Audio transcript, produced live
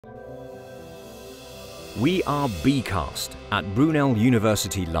We are BCAST at Brunel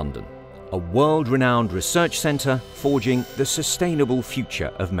University, London, a world-renowned research centre forging the sustainable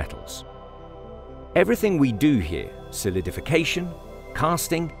future of metals. Everything we do here, solidification,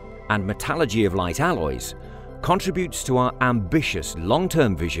 casting and metallurgy of light alloys, contributes to our ambitious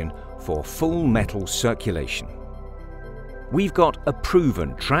long-term vision for full metal circulation. We've got a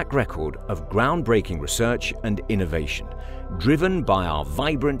proven track record of groundbreaking research and innovation, driven by our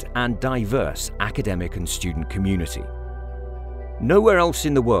vibrant and diverse academic and student community. Nowhere else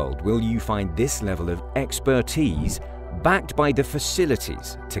in the world will you find this level of expertise backed by the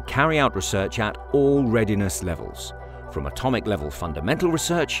facilities to carry out research at all readiness levels, from atomic level fundamental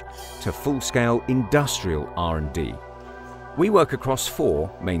research to full-scale industrial R&D. We work across four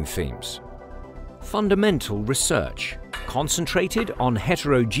main themes. Fundamental research, concentrated on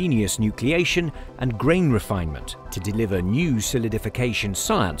heterogeneous nucleation and grain refinement to deliver new solidification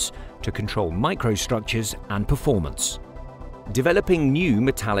science to control microstructures and performance. Developing new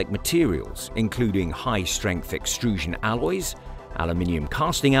metallic materials, including high-strength extrusion alloys, aluminium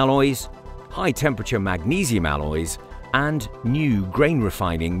casting alloys, high-temperature magnesium alloys, and new grain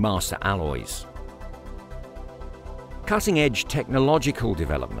refining master alloys. Cutting-edge technological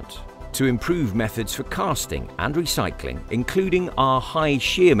development to improve methods for casting and recycling, including our high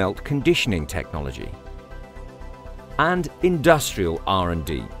shear melt conditioning technology. And industrial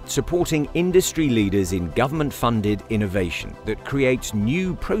R&D, supporting industry leaders in government-funded innovation that creates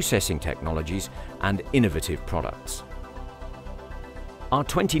new processing technologies and innovative products. Our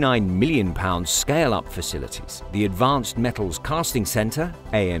 £29 million scale-up facilities, the Advanced Metals Casting Centre,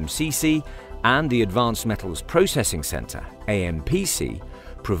 AMCC, and the Advanced Metals Processing Centre, AMPC,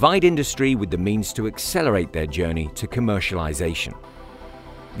 provide industry with the means to accelerate their journey to commercialization.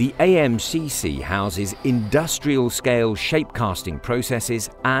 The AMCC houses industrial-scale shape casting processes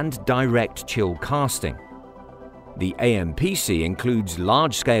and direct chill casting. The AMPC includes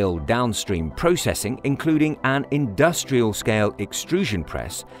large-scale downstream processing, including an industrial-scale extrusion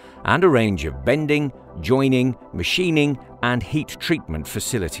press and a range of bending, joining, machining, and heat treatment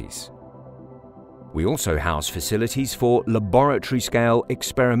facilities. We also house facilities for laboratory-scale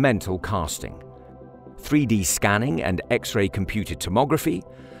experimental casting, 3D scanning and X-ray computed tomography,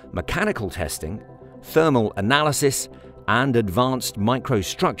 mechanical testing, thermal analysis, and advanced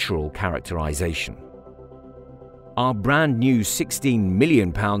microstructural characterization. Our brand new £16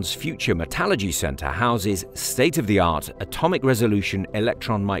 million Future Metallurgy Centre houses state-of-the-art atomic resolution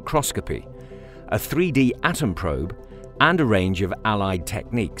electron microscopy, a 3D atom probe, and a range of allied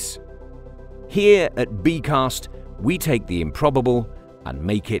techniques. Here at BCAST, we take the improbable and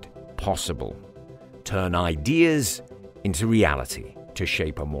make it possible. Turn ideas into reality to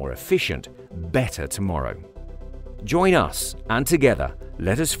shape a more efficient, better tomorrow. Join us, and together,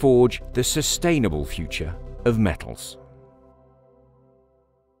 let us forge the sustainable future of metals.